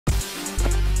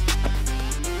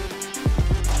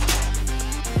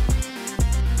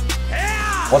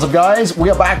What's up, guys? We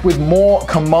are back with more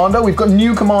Commander. We've got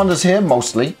new Commanders here,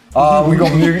 mostly. We've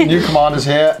got new Commanders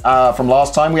here from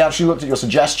last time. We actually looked at your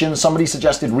suggestions. Somebody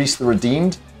suggested Rhys the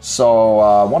Redeemed,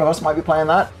 so one of us might be playing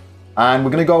that. And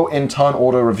we're going to go in turn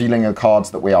order, revealing the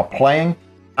cards that we are playing.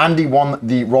 Andy won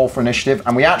the roll for initiative,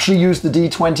 and we actually used the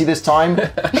D20 this time.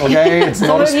 Okay, it's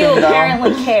not a spin down. Some of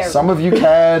you apparently cared. Some of you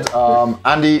cared.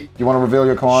 Andy, do you want to reveal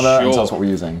your commander and tell us what we're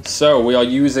using? So we are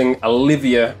using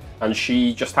Olivia, and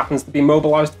she just happens to be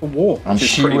mobilized for war. And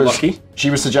she's pretty lucky. She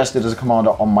was suggested as a commander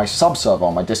on my sub-server,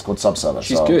 on my Discord sub-server.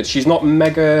 She's good. She's not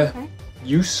mega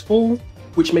useful,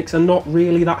 which makes her not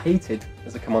really that hated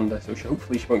as a commander, so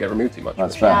hopefully she won't get removed too much.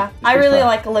 That's fair. Yeah, I really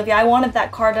like Olivia. I wanted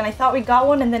that card, and I thought we got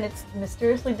one, and then it's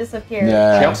mysteriously disappeared.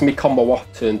 Yeah. She helps me combo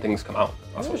off turn things come out.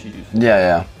 That's what she uses.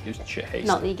 Yeah. Using shit haste.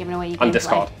 Not that you're giving away your And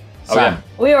discard. Oh, yeah.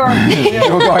 We are.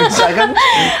 You're going second.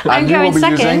 I'm going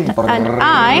second, and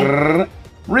I...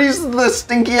 Rhys the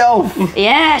Stinky Elf.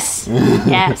 Yes!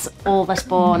 Yes, all the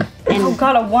spawn. Oh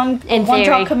god, a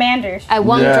one-drop commanders. A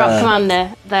one-drop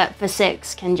commander that for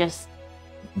 6 can just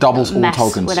doubles all mess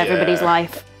tokens. with everybody's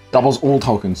life. Doubles all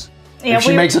tokens. Yeah, if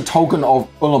she makes a token of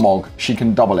Ulamog, she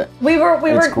can double it. We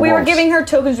were giving her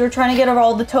tokens. We were trying to get her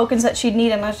all the tokens that she'd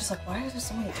need, and I was just like, why is there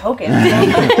so many tokens?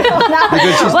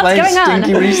 Because she's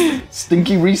playing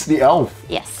Stinky Rhys the Elf.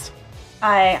 Yes.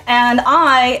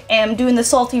 I am doing the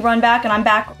salty run back, and I'm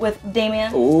back with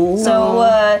Damia. Ooh. So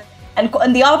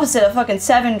and the opposite of fucking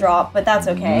 7-drop, but that's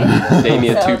okay.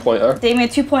 Damia 2.0. Damia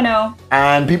 2.0.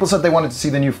 And people said they wanted to see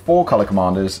the new 4-color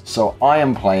commanders, so I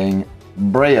am playing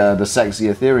Breya, the sexy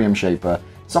Ethereum shaper.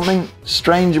 Something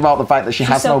strange about the fact that she's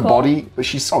has so no cool. body, but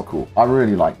she's so cool. I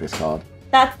really like this card.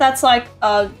 That's like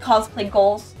cosplay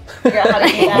goals. Figure out how to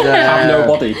do that. Have no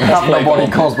body. Have no body,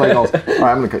 cosplay goals. Alright,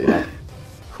 I'm gonna cut you down.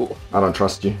 Cool. I don't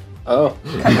trust you. Oh.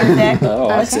 Cut your deck. Oh,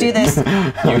 Let's do this.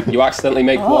 You accidentally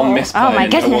make one misplay Oh my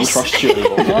and no one goodness. trusts you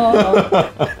anymore.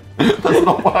 That's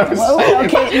not what I was saying.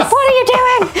 Okay. What are you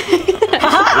doing?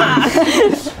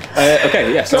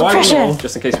 Okay, yeah, so I'm pressure. gonna roll,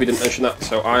 just in case we didn't mention that.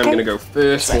 So I'm gonna go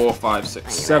first, 4, 5,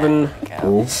 6, 7.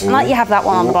 Ooh, I'll let you have that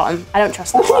one on the bottom. I don't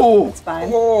trust that one. ooh, It's fine.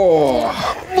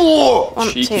 Oh. 1,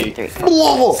 2, Cheeky. 3,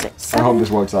 4, 5, 6, I hope 7. this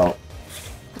works out.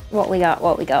 What we got?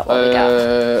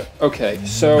 Okay,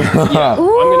 so yeah,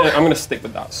 I'm gonna stick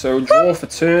with that. So draw for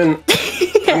turn.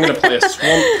 I'm gonna play a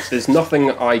swamp. There's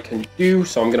nothing I can do,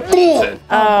 so I'm gonna play a turn.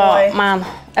 Oh, man.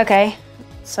 Okay.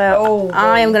 So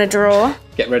I am going to draw.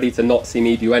 Get ready to not see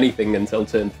me do anything until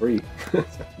turn 3.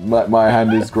 My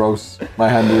hand is gross. My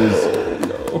hand is...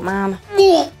 No. Man.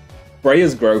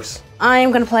 Breya's gross. I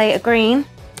am going to play a green.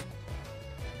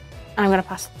 And I'm going to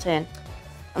pass the turn.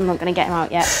 I'm not going to get him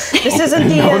out yet. This isn't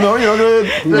the. No, you're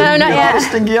not gonna... No, not yet.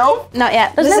 Stinky Elf? Not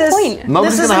yet. There's This no is- point.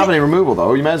 Nobody's This gonna isn't- have any removal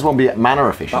though. You may as well be mana That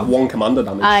efficient. 1 commander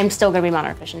damage. I'm still going to be mana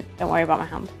efficient. Don't worry about my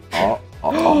hand.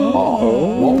 What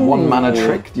 1 mana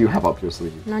trick do you have up your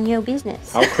sleeve? None of your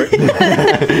business. How crit?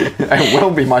 It will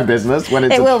be my business when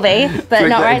it's It a will be, but trick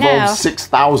not that right involves now.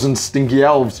 6,000 stinky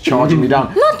elves charging me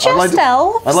down. Not just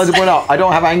elves. I'd like to point out, I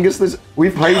don't have Angus.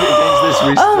 We've played against this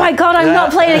recently. Oh my god, I'm not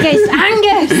playing against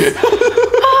Angus!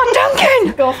 Oh,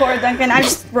 Duncan! Go for it, Duncan. I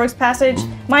just Rogue's Passage.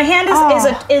 My hand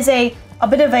is a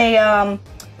bit of a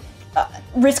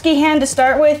risky hand to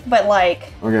start with, but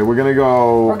like Okay, we're gonna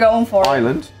go. we're going for it.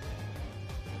 Island.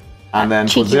 And then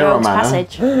for Cheeky 0 Rogue's mana,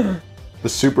 Passage. the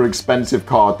super expensive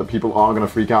card that people are gonna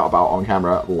freak out about on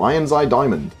camera, Lion's Eye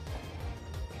Diamond.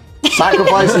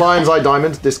 Sacrifice Lion's Eye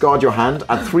Diamond, discard your hand,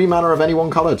 add 3 mana of any 1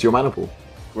 color to your mana pool.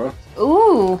 Gross.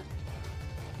 Ooh.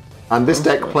 And this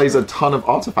deck plays a ton of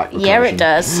artifact recursion. Yeah, it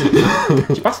does.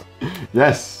 Did you pass?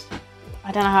 Yes.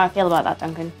 I don't know how I feel about that,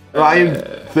 Duncan. I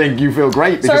think you feel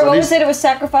great because Sorry, at what least was it? It was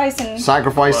sacrifice and.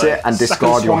 sacrifice it and Second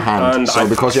discard your swamp, hand. and So I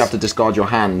because you pass. have to discard your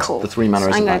hand, Cool. the 3 mana So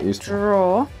isn't I'm that going to useful.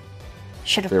 draw.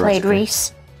 Should have played Theoretically.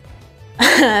 Rhys.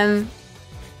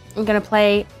 I'm going to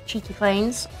play Cheeky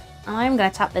Plains. I'm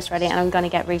going to tap this ready and I'm going to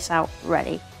get Rhys out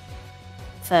ready.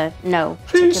 For no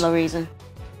particular reason.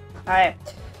 Alright.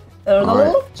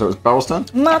 Alright, so it's Beryl's turn.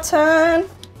 My turn.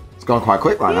 It's gone quite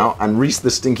quick right now. And Rhys the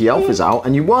Stinky Elf is out,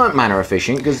 and you weren't mana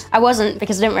efficient because I wasn't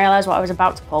because I didn't realise what I was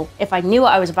about to pull. If I knew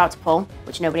what I was about to pull,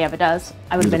 which nobody ever does,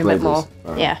 I would have You'd been a have bit more. played Rhys.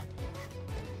 Alright. Yeah.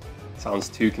 Sounds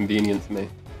too convenient to me.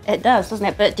 It does, doesn't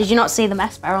it? But did you not see the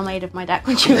mess Beryl made of my deck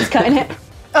when she was cutting it?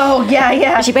 Oh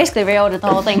yeah. She basically reordered the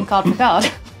whole thing card for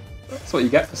card. That's what you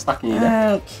get for stacking your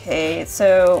deck. Okay,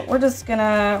 so we're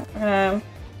gonna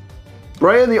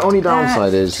Breya, the only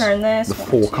downside is turn this. the 1,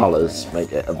 4 2, colors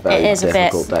make it a very It is a bit.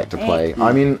 difficult deck to play.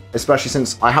 I mean, especially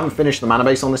since I haven't finished the mana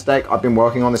base on this deck. I've been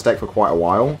working on this deck for quite a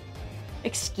while.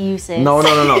 Excuses. No. I've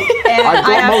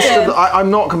got most to- of the,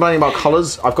 I'm not complaining about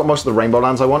colors. I've got most of the rainbow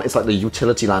lands I want. It's like the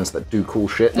utility lands that do cool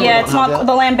shit. that I Yeah, don't it's have not. yet.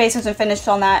 The land base isn't finished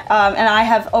on that, and I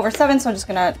have over 7, so I'm just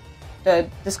gonna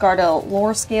discard a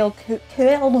lore scale.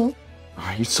 Oh,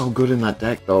 he's so good in that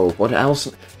deck, though. What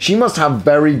else? She must have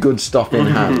very good stuff in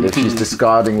hand if she's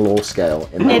discarding lore scale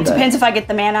in that It deck. depends if I get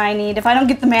the mana I need. If I don't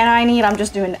get the mana I need, I'm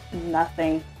just doing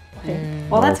nothing.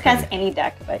 Well, that's Okay. against any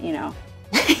deck, but you know.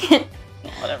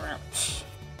 Whatever.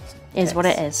 Is what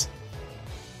it is.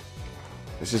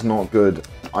 This is not good.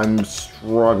 I'm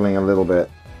struggling a little bit.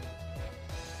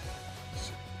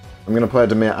 I'm going to play a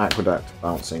Damia Aqueduct,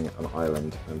 bouncing an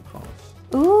island and pass.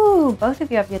 Ooh, both of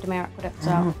you have your Damir Aqueducts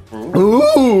out.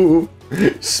 Ooh!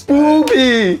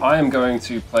 Spooky! I am going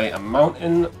to play a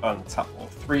mountain and tap all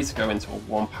 3 to go into a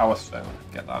 1 power stone.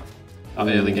 Get that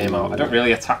early game out. I don't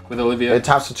really attack with Olivia. It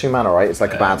taps for 2 mana, right? It's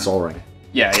like a bad soul ring.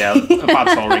 Yeah, a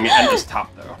bad soul ring. It enters tap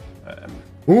though.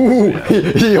 Ooh!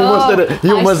 He almost did it.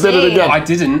 He almost did it see. again. I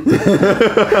didn't.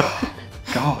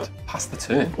 God, pass the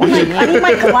turn. I need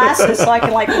my glasses so I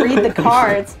can like read the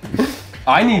cards.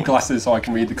 I need glasses so I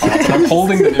can read the cards. And I'm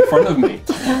holding them in front of me.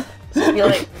 Just be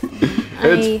like,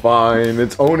 It's fine.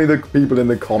 It's only the people in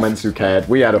the comments who cared.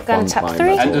 We had a fun tap time. 3.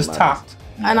 that's all Enters that tapped.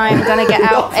 And I'm gonna get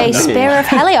out a Spear of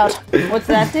Heliod. what's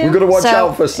that do? We've got to watch So,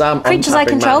 out for Sam. Creatures I untapping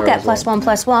control mana get as well.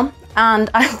 +1/+1, and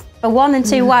for 1 and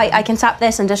 2 white, I can tap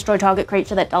this and destroy target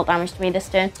creature that dealt damage to me this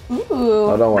turn.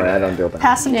 Oh, don't worry. I don't deal damage.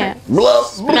 Pass some Yeah. turn.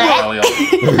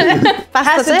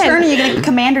 Pass the turn, and you get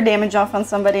commander damage off on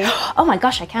somebody. Oh my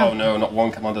gosh, I Oh can. no, not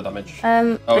 1 commander damage.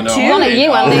 Oh oh no. two? One of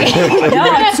you, Andy. No,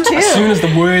 it's 2. As soon as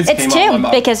the words It's came out of my 2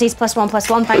 mouth. because he's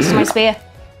 +1/+1 thanks to my spear.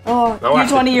 Oh, Now I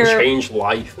use have one to of your. change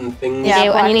life and things. Yeah,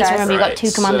 You do, and you need to black remember dice. you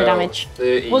got 2 commander damage.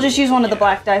 30, We'll just use one of the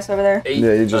black dice over there. 8,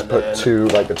 Yeah, you just and put then 2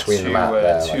 like between the 2, map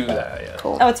there. 2 like that. there,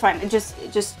 yeah. Oh, it's fine. It just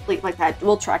like that.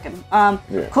 We'll track him. Yeah.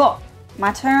 Cool.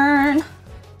 My turn.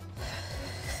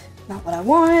 Not what I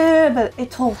wanted, but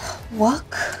it'll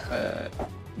work.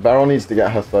 Beryl needs to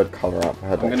get her 3rd color out for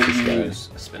her I'm deck. going to She's scared. use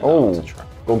a spin Oh, to try.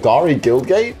 Golgari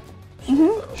Guildgate?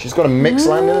 She's got a mix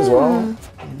land in as well.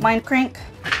 Mind crank.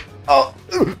 Oh.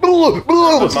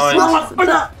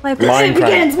 Mine. Mind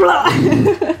crank.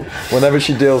 Whenever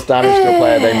she deals damage to a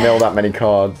player, they mill that many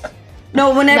cards.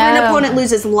 No, whenever an No. opponent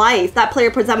loses life, that player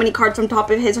puts that many cards from top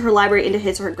of his or her library into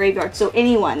his or her graveyard. So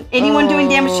anyone doing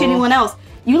damage to anyone else,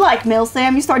 you like mill,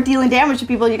 Sam. You start dealing damage to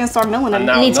people, you can start milling them. And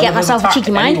now I need to none get of us myself a attack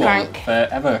cheeky mind anyone crank.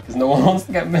 Forever, because no one wants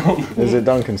to get milled. Is it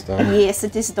Duncan's turn? Yes,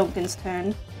 it is Duncan's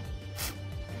turn.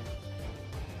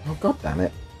 Oh, god damn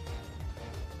it.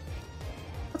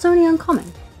 That's only uncommon.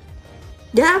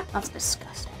 Yeah. That's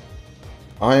disgusting.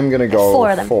 I'm gonna go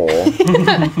 4 of them. 4.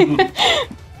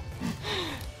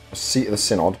 Seat of the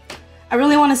Synod. I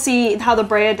really want to see how the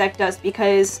Breya deck does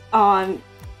because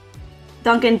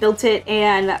Duncan built it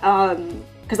and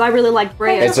because I really like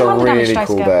Breya. It's a Commander damage really dice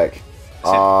cool go. deck.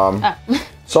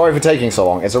 Sorry for taking so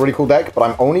long. It's a really cool deck, but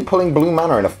I'm only pulling blue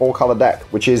mana in a 4-color deck,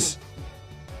 which is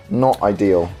not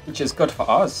ideal. Which is good for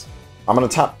us. I'm gonna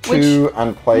tap 2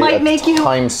 and play might a make you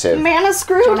Time Sieve. mana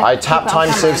screwed. I tap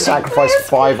Time Sieve, sacrifice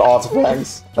 5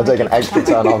 artifacts. I'll take an extra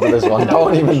turn after this one.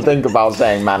 Don't even think about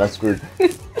saying mana screwed.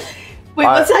 Wait,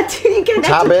 what's that do? You get an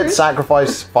Tap extra it, turn?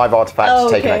 sacrifice 5 artifacts, Oh,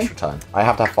 take an okay. extra turn. I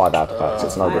have to have 5 artifacts,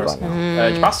 it's no good right now.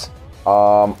 Did you pass?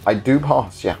 I do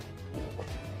pass, yeah.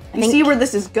 You see where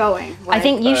this is going. I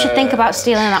think you should think about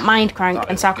stealing that mind crank that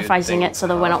and is a sacrificing good it so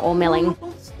that we're not all milling.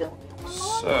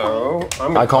 So,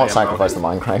 I'm I can't sacrifice the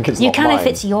Mind Crank, it's You not can mine. if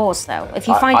it's yours though. If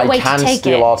you find a way I can to take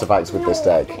steal it. artifacts with this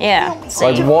deck. Yeah. Like,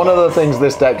 Same. one of the things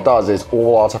this deck does is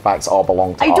all artifacts are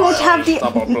belong to I don't us. have the.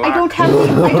 Double black. I don't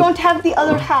have the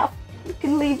other half. You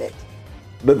can leave it.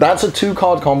 But that's a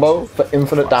 2-card combo for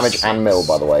infinite damage and mill,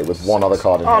 by the way, with 1 other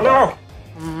card in Oh your deck.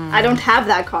 no! I don't have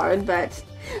that card, but.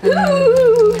 You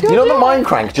know, the Mind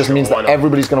Crank just means Why that not?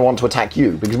 everybody's going to want to attack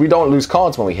you, because we don't lose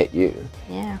cards when we hit you.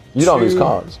 Yeah. You don't lose 2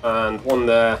 cards. And 1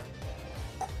 there.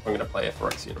 I'm going to play a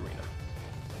Phyrexian Arena.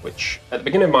 Which, at the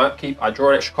beginning of my upkeep, I draw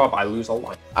an extra card, but I lose a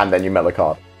life. And then you mill a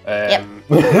card. Because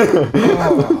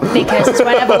it's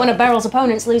whenever one of Beryl's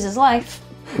opponents loses life.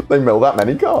 They mill that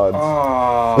many cards.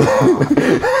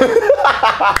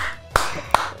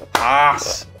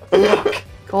 Ass.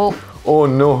 Cool. Oh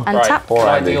no. And Right, tap. Poor can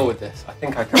I Andy. deal with this? I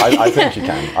think I can. I think you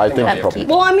can. I think you Okay. probably can.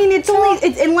 Well, I mean, it's only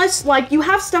unless like you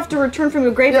have stuff to return from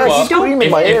your graveyard. Yeah, you don't. scream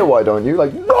in my if- ear, why don't you?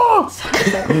 Like, no!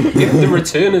 If the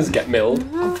returners get milled,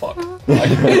 I'm fucked.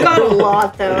 You got a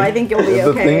lot though. I think you'll be The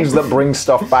okay. things that bring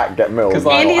stuff back get milled. Because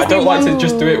like, Andy is I don't the like to one-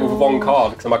 just do it with 1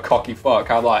 card, because I'm a cocky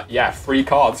fuck. I'm like, yeah, 3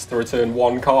 cards to return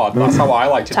 1 card. That's how I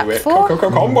like to Tap do it. 4.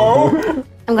 Combo!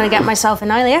 I'm gonna get myself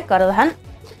an Ilia, God of the Hunt.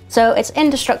 So it's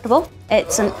indestructible.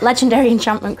 It's a legendary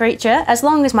enchantment creature. As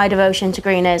long as my devotion to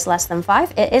green is less than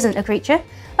 5, it isn't a creature.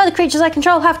 Other creatures I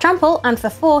control have trample, and for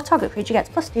 4, target creature gets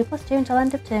 +2/+2 until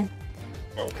end of turn.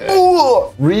 Okay.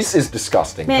 Ooh, Rhys is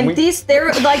disgusting. Man, these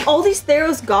like all these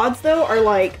Theros gods though are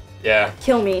like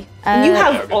kill me. And you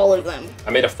have all of them. I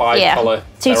made a 5-color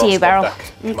 2 to you, Beryl.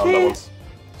 Okay. Once.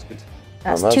 It's good.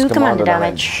 That's Well, 2 commander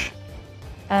damage.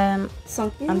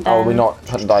 Sunk in. And Oh, then we're not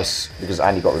putting dice because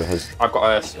Andy got rid of his. I've got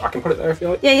a. I can put it there if you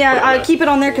like. Yeah, keep it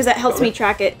on there because that helps me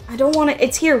track it. I don't want to.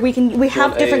 It's here. We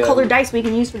have different colored dice we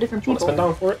can use for different people. Spend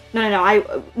down for it.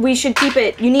 No. We should keep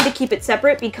it. You need to keep it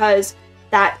separate because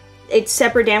it's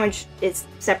separate damage is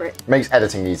separate. Makes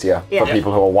editing easier Yeah. for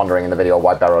people who are wondering in the video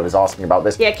why Beryl is asking about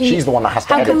this. Yeah, she's the one that has to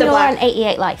how edit come this. you're on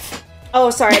 88 life? Oh,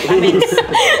 sorry. I mean,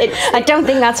 I don't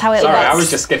think that's how it Sorry, works. I was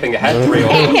just skipping ahead 3 or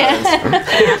 4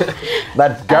 turns.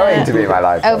 That's going to be my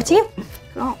life. Over to you.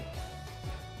 oh.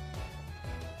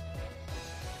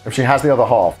 If she has the other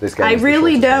half, this game I is the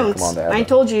really shortest don't. commander ever. I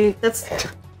told you that's.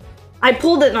 I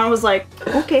pulled it and I was like,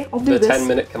 okay, I'll do The this.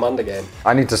 10-minute commander game,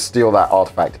 I need to steal that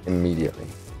artifact immediately,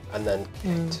 and then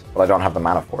but I don't have the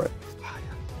mana for it.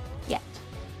 Yeah.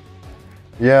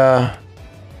 Yeah,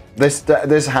 this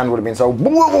hand would have been so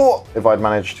if I'd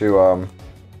managed to.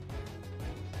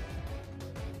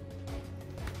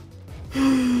 No,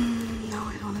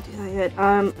 I don't want to do that yet.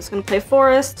 I'm just gonna play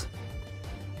forest.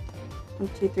 1,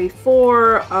 2, 3,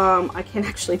 4. I can't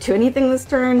actually do anything this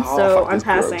turn, Oh, so fuck I'm this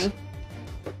gross. passing.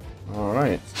 All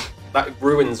right. that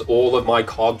ruins all of my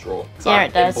card draw. Yeah,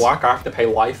 it does. In black, I have to pay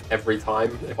life every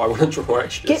time if I want to draw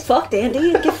extras. Get fucked,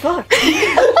 Andy. Get fucked.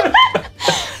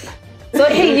 So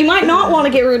hey, you might not want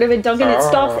to get rid of it, Duncan. It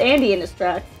stops Andy in his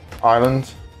tracks.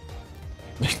 Island.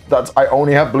 That's. I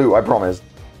only have blue. I promise.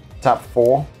 Tap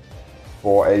 4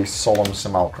 for a Solemn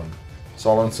Simulacrum.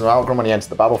 Solemn Simulacrum. When he enters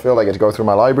the battlefield, I get to go through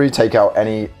my library, take out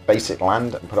any basic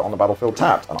land, and put it on the battlefield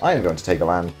tapped. And I am going to take a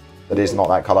land that is not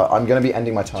that color. I'm going to be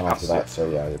ending my turn after that. So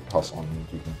yeah, pass on.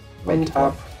 You can make it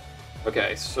Untap.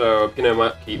 Okay, so beginner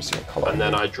map keeps, color and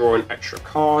then I draw an extra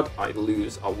card. I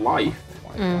lose a life,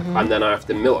 and then I have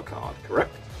to mill a card.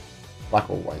 Correct? black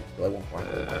or white. Do I want white?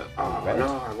 Oh red?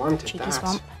 no, I wanted Cheeky that.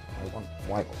 swamp. I want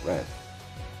white or red.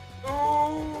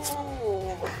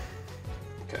 Oh.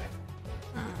 Okay.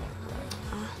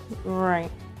 Right.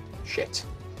 Shit.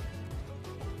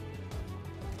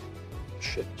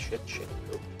 Shit.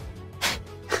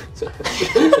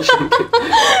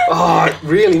 Oh, it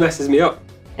really messes me up.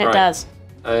 It Right. does.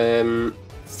 I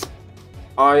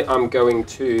am going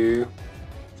to.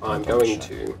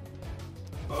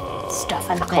 Stuff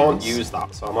and I can't things. use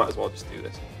that, so I might as well just do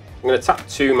this. I'm going to tap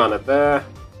 2 mana there,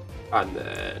 and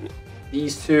then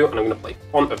these 2, and I'm going to play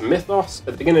Font of Mythos. At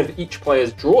the beginning of each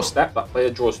player's draw step, that player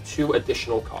draws 2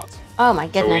 additional cards. Oh my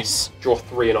So goodness. we draw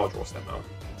 3 in our draw step now.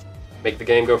 Make the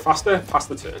game go faster, pass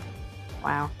the turn.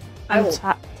 Wow. I will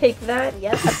Untap. take that.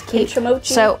 Yes. Keep. Shimochi.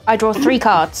 So I draw 3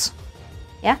 cards.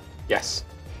 Yeah? Yes.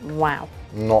 Wow.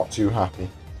 Not too happy.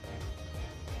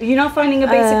 You're not finding a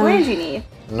basic land you need.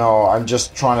 No, I'm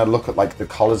just trying to look at like the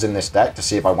colors in this deck to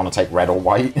see if I want to take red or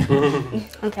white.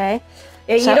 Okay.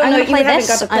 Yeah, you So don't I'm know. going You to play haven't this.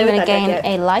 got to play I'm with going to that gain deck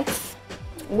yet. a life.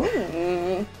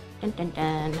 Mm. Dun, dun, dun.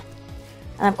 And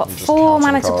I've got I'm just 4 counting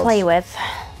mana to cards. play with.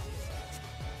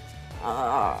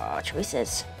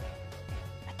 Choices.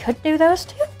 I could do those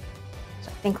 2. So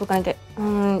I think we're going to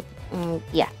go...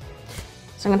 yeah.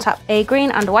 So I'm going to tap a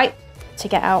green and a white to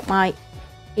get out my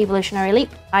Evolutionary Leap.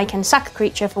 I can sack a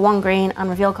creature for 1 green and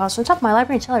reveal cards from the top of my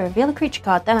library until I reveal a creature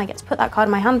card. Then I get to put that card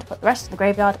in my hand, put the rest of the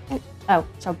graveyard in... Oh,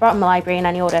 so I brought my library in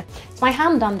any order. It's my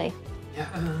hand, Andy. Yeah.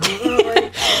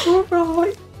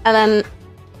 Alright. And then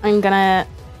I'm gonna...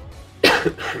 I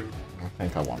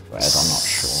think I want red, I'm not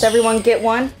Does sure. everyone get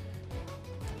one?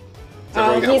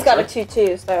 everyone get He's one, got a sorry?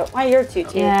 2/2, so why you're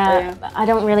 2/2? Yeah, but I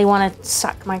don't really want to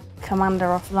sack my commander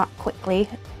off that quickly.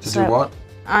 To do what?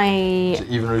 I...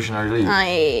 To evolutionary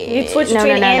leap. You'd switch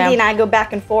between Andy and I, go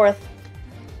back and forth.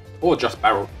 Or just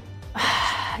Beryl.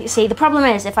 You see, the problem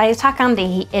is, if I attack Andy,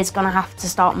 he is going to have to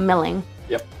start milling.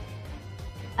 Yep.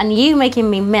 And you making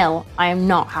me mill, I am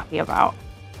not happy about.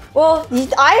 Well,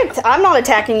 I'm not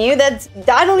attacking you.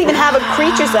 I don't even have a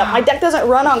creature set. My deck doesn't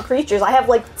run on creatures. I have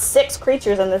like 6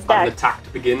 creatures in this And deck. the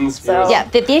tact begins. So- Yeah,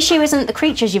 the issue isn't the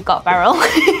creatures you've got, Beryl.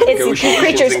 It's the Negotiations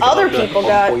creatures in other Commander people on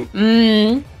got.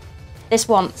 point. This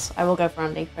once, I will go for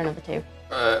Andy for another 2.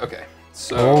 Okay.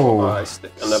 So Oh, I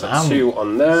stick another Sam- 2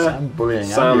 on there. Sam bullying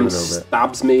Andy a Sam little bit.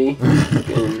 stabs me.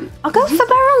 Fucking I'll go for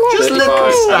Beryl next. 35, little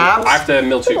and stabs. I have to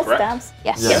mill 2, Little correct? stabs.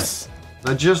 Yes. Yes.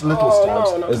 They're just little Oh,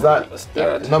 stabs. no, Is that... that's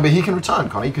dead. No, but he can return,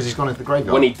 can't he? Because he's gone into the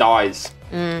graveyard. When he dies.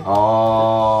 Oh.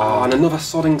 Oh, and another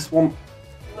sodding swamp.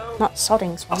 Not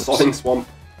sodding A swamps. sodding swamp.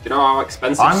 Do you know how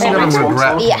expensive I'm sodding gonna swamps regret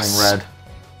are? playing Yes. red.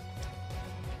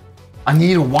 I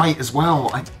need a white as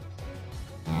well.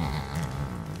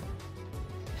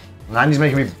 Andy's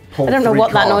making me pull I don't know 3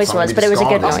 what that cards, noise I'm gonna was, be but it was a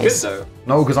good discarding. That's noise. good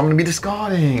though. No, because I'm going to be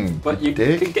discarding. But you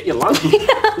dick. could get your land.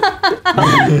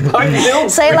 I've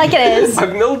milled Say it like it is.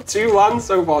 I've milled 2 lands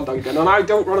so far, Duncan, and I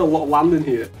don't run a lot of land in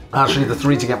here. Actually, the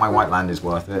 3 to get my white land is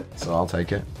worth it, so I'll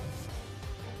take it.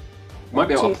 You might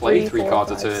be able to play 3 4,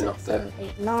 cards a 5, turn 6, after. 7,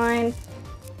 8, 9.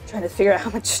 Trying to figure out how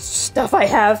much stuff I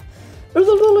have.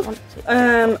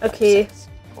 Okay.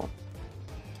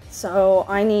 So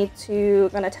I need to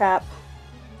gonna tap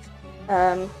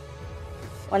 1,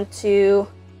 2,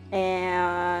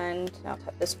 and I'll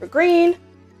tap this for green.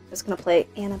 Just gonna play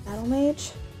Anna Battle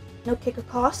Mage. No kicker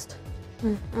cost.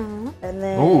 And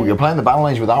then Oh, you're playing the Battle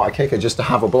Mage without a kicker just to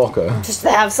have a blocker. just to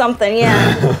have something,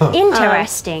 yeah.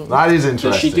 Interesting. That is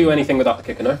interesting. Does she do anything without the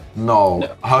kicker, no?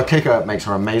 No. Her kicker makes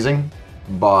her amazing,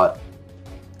 but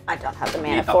I don't have the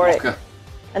mana Need that for it. blocker.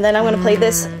 And then I'm gonna play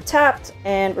this tapped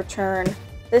and return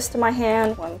this to my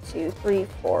hand. 1, 2, 3,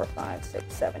 4, 5,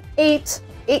 6, 7, 8.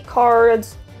 8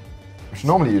 cards. which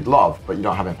normally you'd love, but you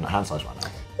don't have infinite hand size right now.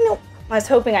 Nope. I was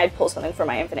hoping I'd pull something for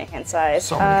my infinite hand size.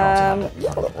 So many cards in that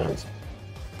deck, you don't have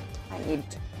I need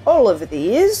all of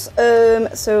these.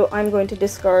 So I'm going to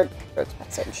discard Rogue's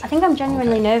Passage. I think I'm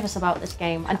genuinely nervous about this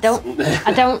game. I don't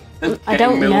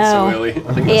Getting milled know. so early. I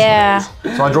think that's Yeah. what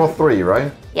it is. So I draw 3,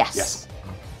 right? Yes. Yes.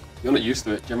 You're not used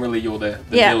to it. Generally, you're the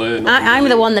Yeah. miller. not I'm the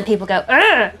miller. one that people go,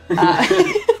 "Ugh."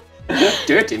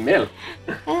 Dirty mill.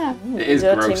 Yeah. It is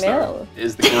Dirty gross, mill. though. It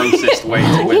is the grossest way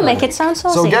to win. You make it sound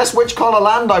saucy. So guess which color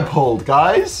land I pulled,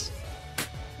 guys?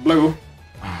 Blue.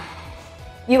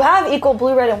 You have equal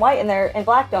blue, red, and white in there, and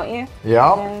black, don't you?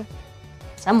 Yeah. And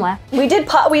Somewhere. we did the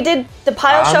pile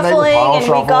And they shuffling, pile and we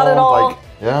got it shuffled, all. like,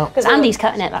 yeah. Because Andy's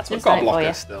cutting it, that's You've what's got done it for you.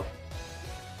 blockers still.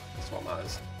 That's what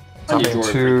matters. And Tapping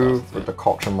you're drawing 2 3 cards. with the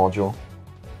Cochrane module.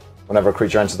 Whenever a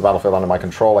creature enters the battlefield under my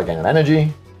control, I gain an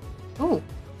energy. Ooh.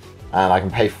 And I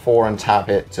can pay 4 and tap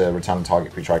it to return the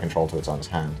target creature I control to its owner's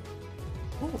hand.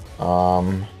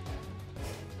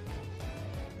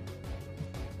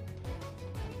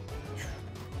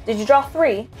 Did you draw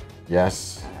 3?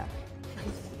 Yes.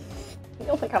 You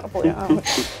don't think I'm a blue.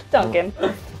 Duncan.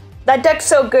 That deck's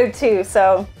so good too.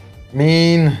 So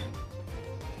Mean.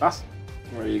 Pass.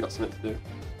 Where you got something to do.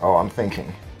 Oh, I'm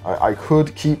thinking. I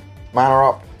could keep mana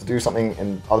up to do something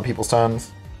in other people's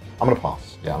turns. I'm gonna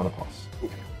pass. Yeah, I'm gonna pass.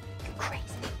 Crazy.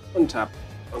 Untap.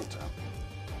 Untap.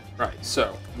 Right,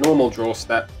 so normal draw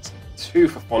step. 2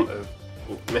 for Font of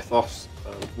Mythos.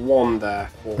 And 1 there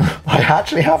for I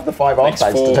actually have the 5 next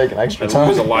artifacts 4. to take an extra And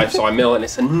lose a turn. life, so I mill, and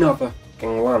it's another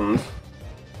fucking land.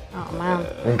 Oh man.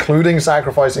 Including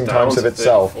sacrificing Down times to of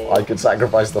itself. 34. I could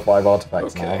sacrifice the 5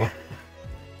 artifacts Okay. now.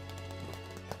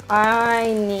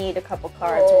 I need a couple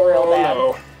cards real bad.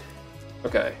 No.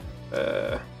 Okay.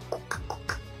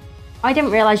 I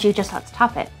didn't realise you just had to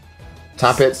tap it.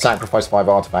 Tap it, sacrifice 5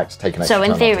 artifacts, take an extra So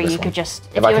in turn theory after this you one. could just,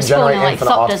 If if I you were can generate spawning like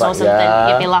infinite Thopters or artifact, something, yeah.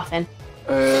 you'd be laughing.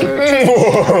 Figure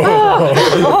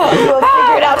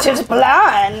it out his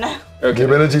plan. The Okay.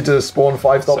 ability to spawn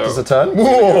 5 Thopters So- a turn?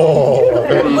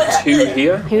 Whoa! 1, 2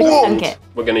 here. Who would thunk it?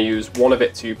 We're going to use one of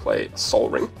it to play Soul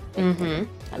Ring. Mm-hmm. And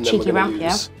then Cheeky we're gonna ramp, yeah.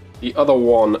 use the other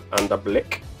one and a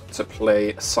Blick to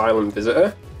play Asylum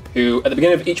Visitor, who at the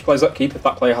beginning of each player's upkeep, if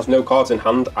that player has no cards in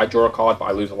hand, I draw a card but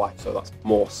I lose a life, so that's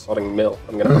more sodding mill.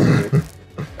 I'm going to have to do.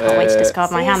 Can't wait to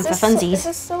discard my hand for This funsies.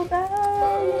 is so bad.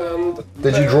 And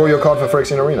Did you draw your card for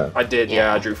Phyrexian Arena? I did,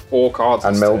 yeah. I drew 4 cards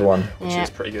And this milled turn, one. which Yeah. is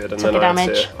pretty good. And Took then a I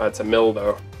damage. had to mill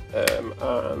though,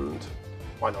 and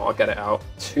why not? I'll get it out.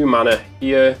 2 mana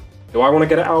here. Do I want to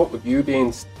get it out with you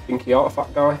being stinky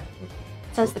artifact guy?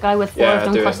 Says the guy with 4 Yeah, of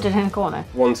them do it. clustered in a corner.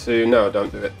 1, 2. No,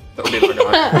 don't do it. That'll be that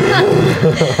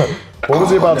guy. What was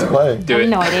he about to play? Do I it. have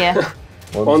no idea.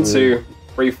 1, 2,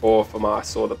 3, 4 for my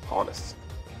Sword of Harness,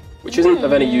 which isn't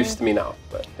of any use to me now.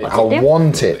 But it's I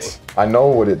want it. I know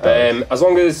what it does. as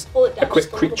long as Pull it down a quick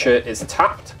just a little creature is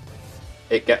tapped,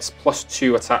 it gets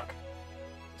 +2 attack,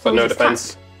 but long no as it's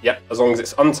defense. Yeah, as long as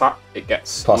it's untapped, it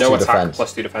gets Plus no 2 attack,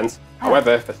 defense. +2 defense.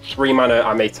 However, for 3 mana,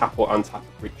 I may tap or untap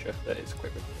a creature that is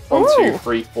equipped with 1, 2,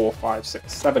 3, 4, 5,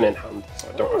 6, 7 in hand, so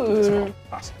I don't have to discard.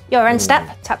 Pass. Your end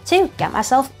step, tap 2, get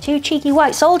myself 2 cheeky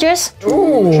white soldiers.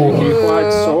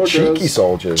 Ooh, cheeky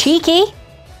soldiers. Cheeky?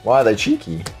 Why are they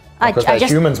cheeky? I Because they're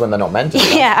just- humans when they're not meant to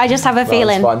be. Yeah, I just have a That's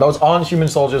feeling. fine. Those aren't human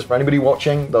soldiers. For anybody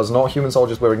watching, those are not human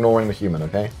soldiers. We're ignoring the human,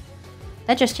 okay?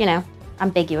 They're just, you know,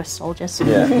 ambiguous soldiers.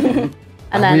 Yeah.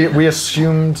 And then we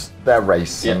assumed their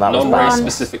race, Yeah, and that was non-race bad.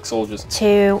 specific soldiers.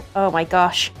 2, oh my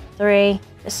gosh, 3,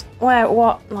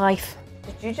 what life?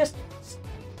 Did you just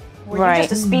Were you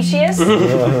just a species?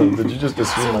 Did you just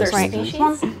assume They're like species?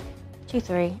 1, 2,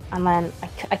 3, and then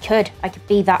I could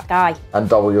be that guy. and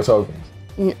double your tokens?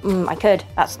 I could.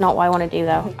 That's not what I want to do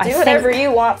though. Do whatever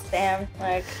you want, Sam.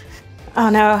 Like. Oh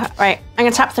no! Right, I'm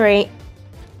gonna tap 3.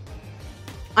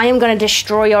 I am gonna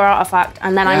destroy your artifact,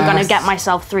 and then I'm gonna get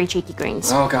myself 3 cheeky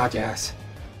greens. Oh god, yes.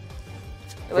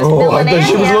 It was Oh, I thought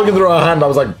she was Millenarium. looking through her hand. I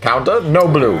was like, counter? No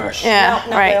blue. Yeah.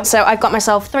 No, no right. blue. So I've got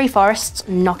myself 3 forests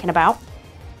knocking about.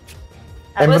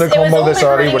 Infinite combo this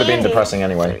early hurting would have been Andy. depressing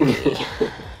anyway.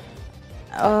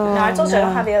 Oh. No, I told you I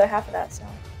don't have the other half of that, so.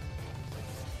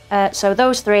 So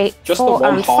those 3, Just 4 the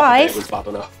one and half 5. of it was bad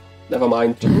enough. Never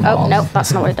mind. Oh no,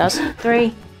 that's not what it does.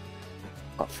 3.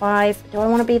 Got 5. Do I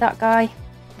want to be that guy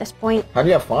at this point? How do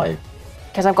you have 5?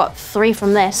 Because I've got 3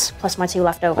 from this plus my 2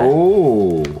 left over.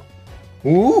 Ooh.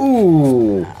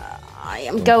 Ooh. I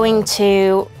am going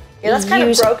to Yeah, that's kind of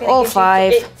use broken. all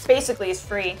 5. It basically is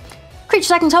free.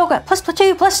 Creatures I can target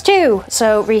 +2/+2.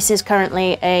 So Rhys is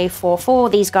currently a 4/4.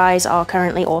 These guys are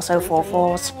currently also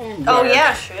 4/4s. Oh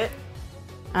yeah, shit.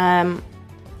 Um,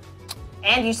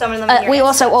 And you summon them in your we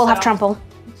also instant, all have so- trample,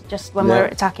 just when Yeah. we're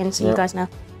attacking, so Yeah. you guys know.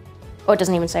 Or it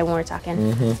doesn't even say when we're attacking.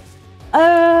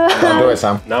 Don't do it,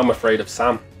 Sam. Now I'm afraid of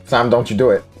Sam. Sam, don't you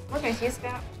do it. Okay, he's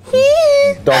got.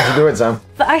 Don't you do it, Sam.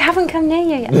 But I haven't come near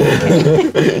you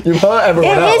yet. You've hurt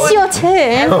everyone It else. is your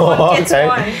turn. Oh, Gets okay.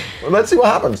 one. Well, let's see what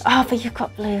happens. Oh, but you've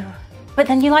got blue. But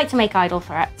then you like to make idle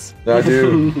threats. Yeah, I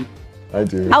do. I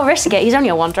do. I'll risk it. He's only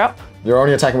a 1-drop. You're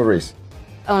only attacking with Rhys.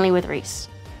 Only with Rhys.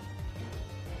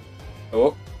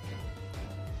 Oh.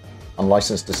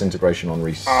 Unlicensed disintegration on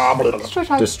Rhys.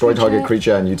 Destroy Destroy target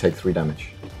creature and you take 3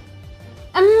 damage.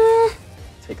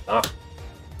 Take that.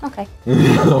 Okay.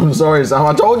 I'm sorry, Sam.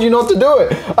 I told you not to do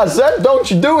it. I said, don't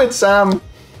you do it, Sam.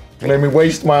 You made me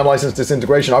waste my unlicensed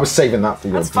disintegration. I was saving that for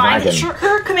your That's fine. dragon.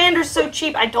 Her commander's so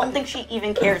cheap. I don't think she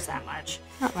even cares that much.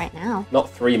 Not right now.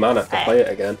 Not 3 mana to play it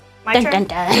again. My Dun turn.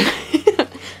 dun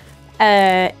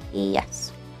dun.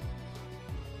 Yes.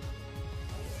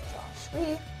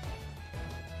 Sweet.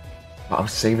 I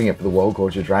was saving it for the World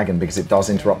Gorger Dragon because it does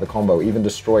interrupt the combo. Even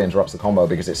Destroy interrupts the combo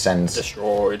because it sends...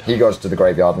 Destroyed. He goes to the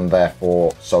graveyard and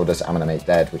therefore so does Animate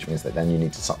Dead, which means that then you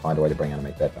need to find a way to bring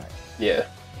Animate Dead back. Yeah.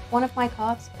 One of my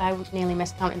cards, I nearly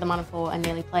miscounted the mana for and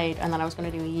nearly played, and then I was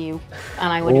going to do a U, and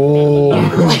I would have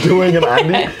been Oh, doing an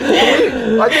Andy?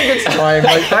 I think it's time.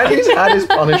 Like, Andy's had his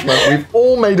punishment. We've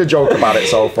all made a joke about it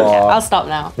so far. I'll stop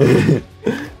now.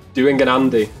 Doing an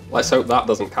Andy. Let's hope that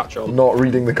doesn't catch on. Not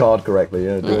reading the card correctly,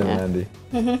 yeah, doing Yeah. an Andy.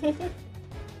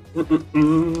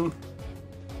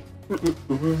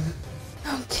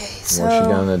 Okay, What's she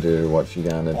gonna do? What's she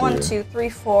gonna do? 1, 2, 3,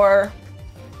 4,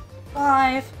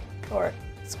 5 for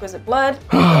exquisite blood.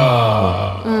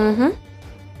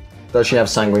 Does she have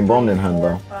Sanguine Bond in hand, 4,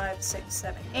 though? 5, 6,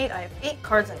 7, 8. I have 8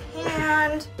 cards in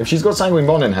hand. If she's got Sanguine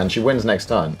Bond in hand, she wins next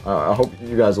turn. I hope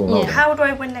you guys all know Yeah. that. How do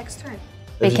I win next turn?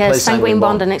 If you play Because Sanguine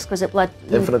Bond and Exquisite Blood.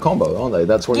 Infinite combo, aren't they?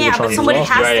 That's what you Yeah, were trying but to somebody do.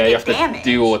 has to Yeah, you get have damage. to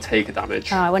do or take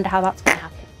damage. Oh, I wonder how that's going to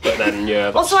happen. But then, yeah.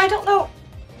 that's- Also, I don't know.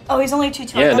 Oh, he's only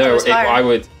 2-2. I yeah, thought it no, was higher. I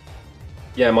would.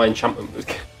 Yeah, my enchantment would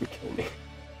kill me.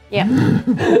 Yeah.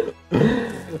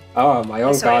 Oh, my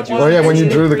own So guard. I Oh yeah, when you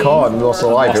 1, drew the 2, card and 3, lost a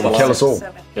life, it would kill us all.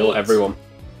 7, Kill 8. everyone.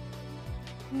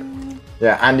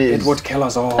 Yeah, Andy It is... would kill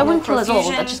us all. That wouldn't kill us all,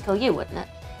 Profusion. that'd just kill you, wouldn't it?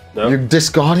 No. You're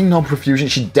discarding non-profusion?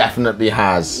 She definitely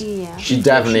has. Yeah. She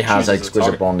definitely She has chooses a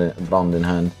Exquisite target. bond in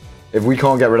hand. If we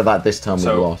can't get rid of that this turn, we've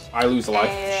So lost. I lose a life.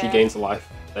 She Yeah. gains a life.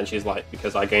 Then she's like,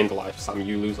 because I gained a life, Sam,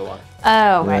 you lose a life.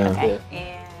 Oh, right, Yeah. okay.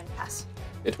 And pass.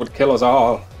 It would kill us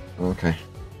all. Okay.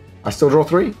 I still draw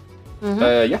 3?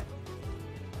 Yeah.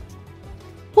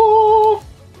 Oh.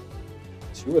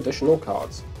 2 additional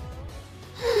cards.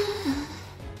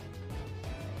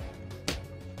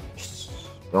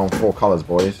 They're on 4 colours,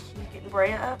 boys. Getting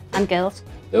Breya up. And girls.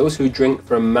 Those who drink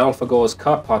from Malfagor's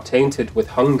cup are tainted with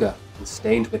hunger and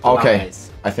stained with Okay.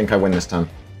 lies. I think I win this turn,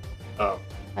 Oh,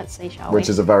 Let's see, shall which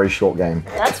we? is a very short game.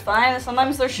 That's fine.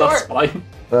 Sometimes they're that's short. fine.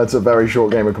 That's a very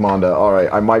short game of Commander. Alright,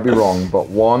 I might be wrong, but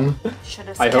 1, Should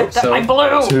have I hope kept up so. my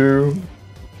blue. 2,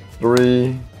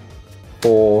 3,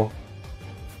 4,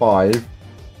 5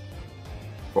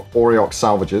 for Aureox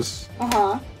Salvages.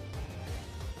 Uh-huh.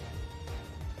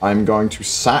 I'm going to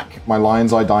sack my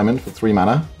Lion's Eye Diamond for 3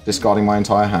 mana, discarding my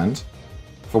entire hand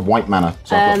for white mana.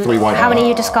 So I've got 3 white How mana. many are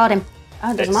you discarding?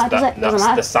 Oh, it doesn't matter, does it? Doesn't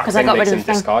matter. The sack Because I thing got rid makes of him the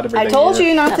thing. discard everything. I told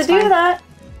you not That's to do fine. that.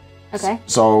 Okay.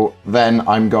 So then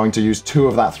I'm going to use 2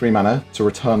 of that 3 mana to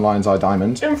return Lion's Eye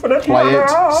Diamond. Infinite Play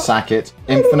mana. it, sack it,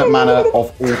 infinite mana of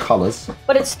all colours.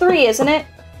 But it's 3, isn't it?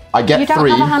 I get You don't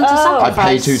 3. have a hand to Oh. I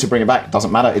sacrifice. pay 2 to bring it back.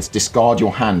 Doesn't matter. It's discard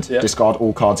your hand. Yeah. Discard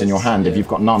all cards in your hand. If you've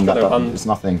got none, Got that no hand. it's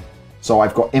nothing. So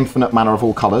I've got infinite mana of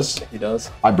all colors. He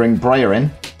does. I bring Breya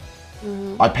in.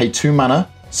 I pay 2 mana,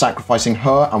 sacrificing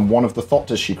her and one of the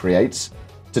Thopters she creates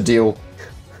to deal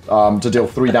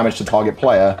 3 damage to target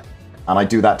player. And I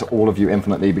do that to all of you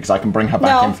infinitely because I can bring her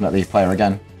back infinitely, play her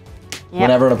again. Yep.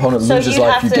 Whenever an opponent loses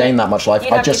life, you gain that much life.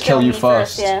 I just kill you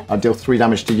first. Yeah. I deal 3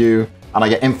 damage to you, and I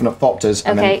get infinite Thopters.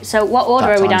 Okay, so what order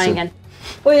are we dying in?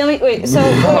 Wait. So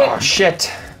Oh shit!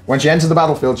 When she enters the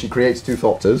battlefield, she creates 2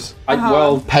 Thopters.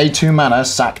 Well, Pay 2 mana,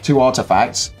 sack 2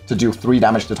 artifacts to deal 3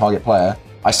 damage to target player.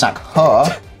 I sack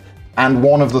her and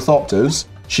one of the Thopters.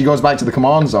 She goes back to the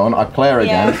command zone. I play her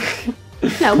again.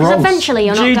 No, because eventually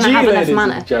you're not going to have enough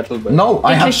mana. No,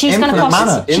 I have she's infinite gonna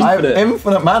cost mana. I have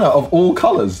infinite mana of all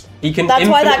colors. He can That's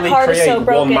why that infinitely card is create so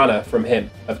broken. 1 mana from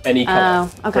him of any color,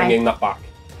 okay. bringing that back.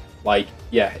 Like,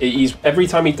 yeah, he's every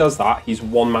time he does that, he's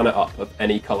 1 mana up of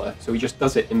any color. So he just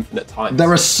does it infinite times.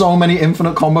 There are so many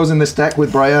infinite combos in this deck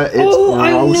with Breya. It's oh,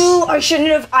 I gross. knew I shouldn't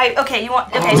have. Okay,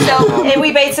 so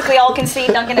we basically all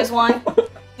concede Duncan is 1.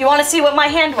 You want to see what my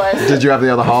hand was? Did you have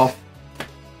the other half?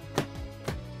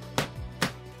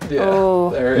 Yeah,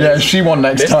 Oh. there it Yeah, is. she won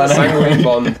next Missed turn the sanguine anyway.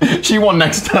 bond. She won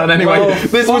next turn anyway. Well,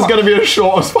 this was going to be a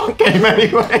short as fuck game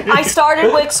anyway. I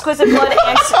started with Exquisite Blood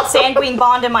and Sanguine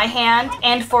Bond in my hand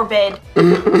and Forbid.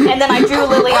 And then I drew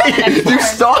Liliana next You turn.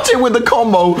 started with the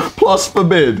combo plus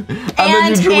Forbid. And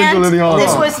then you drew into Liliana.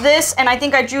 This was this, and I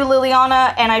think I drew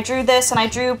Liliana, and I drew this, and I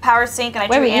drew Power Sync, and I drew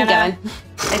Where were you Anna. going?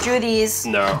 I drew these.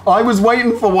 No. I was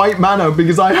waiting for white mana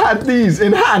because I had these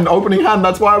in hand, opening hand.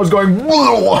 That's why I was going.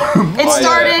 It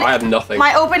started. I had nothing.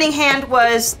 My opening hand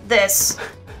was this.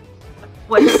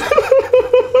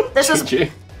 This was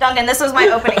Duncan. This was my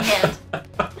opening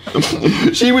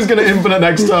hand. She was gonna infinite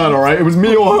next turn, all right? It was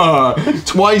me or her.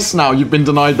 Twice now you've been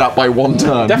denied that by 1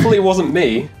 turn. Definitely wasn't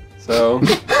me. So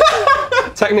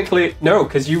technically, no,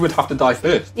 because you would have to die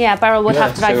first. Yeah, Beryl would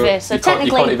have to die first. So you can't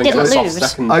technically, even didn't get a soft lose.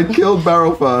 second. I killed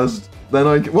Beryl first.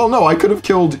 Then well, no, I could have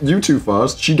killed you 2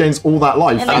 first. She gains all that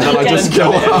life, and then I just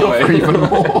kill her anyway. for even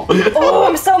more. Oh,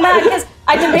 I'm so mad because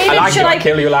I debated should I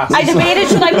kill you last. I debated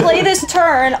should I play this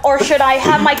turn or should I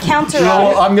have my counter You know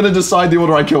up? what? I'm gonna decide the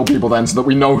order I kill people then, so that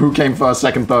we know who came first,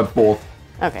 second, third, fourth.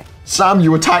 Okay. Sam,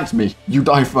 you attacked me. You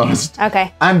die first.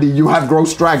 Okay. Andy, you have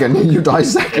Gross Dragon. You die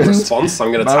second. In response,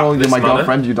 I'm going to tap Beryl, this you're my mana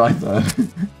girlfriend. You die third.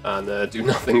 and do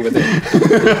nothing with it.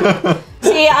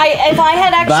 See, if I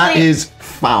had actually That is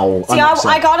foul. See,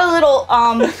 I got a little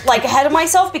like ahead of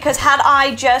myself because had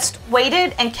I just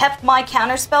waited and kept my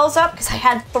counter spells up because I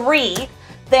had 3,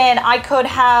 then I could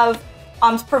have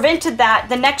prevented that.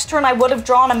 The next turn I would have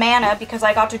drawn a mana because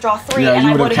I got to draw 3. Yeah, and you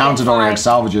I would have been countered fine. Auric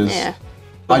Salvages. Yeah.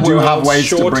 I do have ways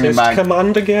to bring him back.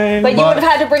 Commander game. But you would have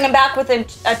had to bring him back within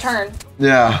a turn.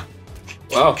 Yeah.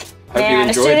 Well, hope you And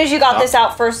as enjoyed soon as you got that. this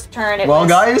out first turn, it Well,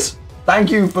 was... guys, thank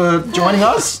you for joining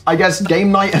us. I guess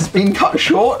game night has been cut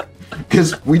short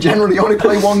because we generally only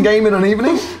play 1 game in an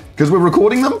evening because we're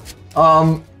recording them.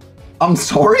 I'm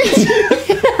sorry.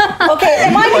 Okay,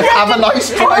 am I gonna Have a nice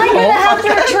drive am I gonna home. have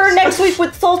to return next week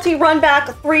with Salty Runback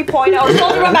 3.0 or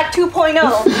Salty Runback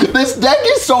 2.0? This deck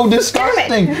is so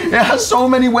disgusting. It has so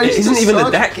many ways It to isn't even the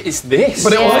suck. deck, it's this.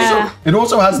 But Yeah. it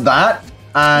also has that,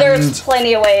 and There's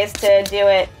plenty of ways to do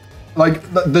it. like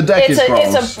the deck is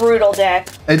gross. It's a brutal deck.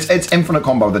 It's infinite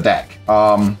combo, the deck.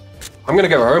 I'm going to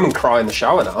go home and cry in the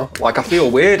shower now. Like, I feel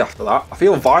weird after that. I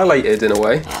feel violated in a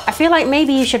way. I feel like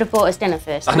maybe you should have bought us dinner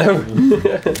first. I know.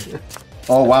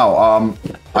 Oh wow,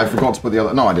 I forgot to put the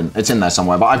other, no I didn't, it's in there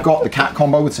somewhere, but I've got the cat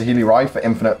combo with Sahili Rai for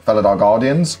infinite Felidar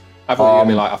Guardians. I thought you were going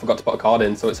to be like, I forgot to put a card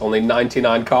in, so it's only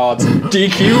 99 cards.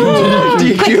 DQ!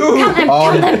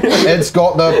 DQ! It's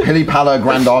got the Pili Pala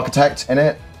Grand Architect in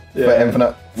it for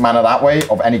infinite mana that way,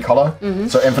 of any color.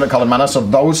 So infinite colored mana, so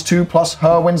those 2 plus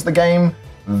her wins the game,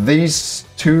 these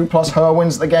 2 plus her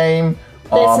wins the game.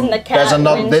 This and the cat There's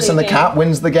another, wins this the and the game. cat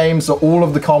wins the game, so all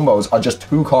of the combos are just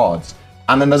 2 cards.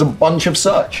 And then there's a bunch of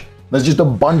search. There's just a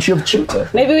bunch of tutor.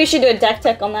 Maybe we should do a deck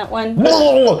tech on that one. Would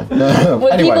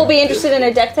Anyway. people be interested in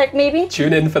a deck tech maybe?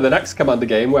 Tune in for the next Commander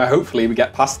game where hopefully we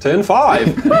get past turn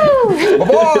 5.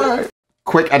 Bye-bye.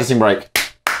 Quick editing break.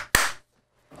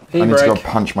 I need to go break.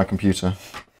 punch my computer.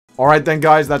 Alright then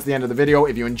guys, that's the end of the video.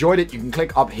 If you enjoyed it, you can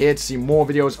click up here to see more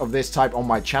videos of this type on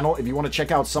my channel. If you want to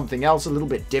check out something else a little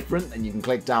bit different, then you can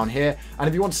click down here. And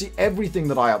if you want to see everything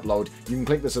that I upload, you can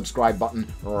click the subscribe button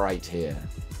right here.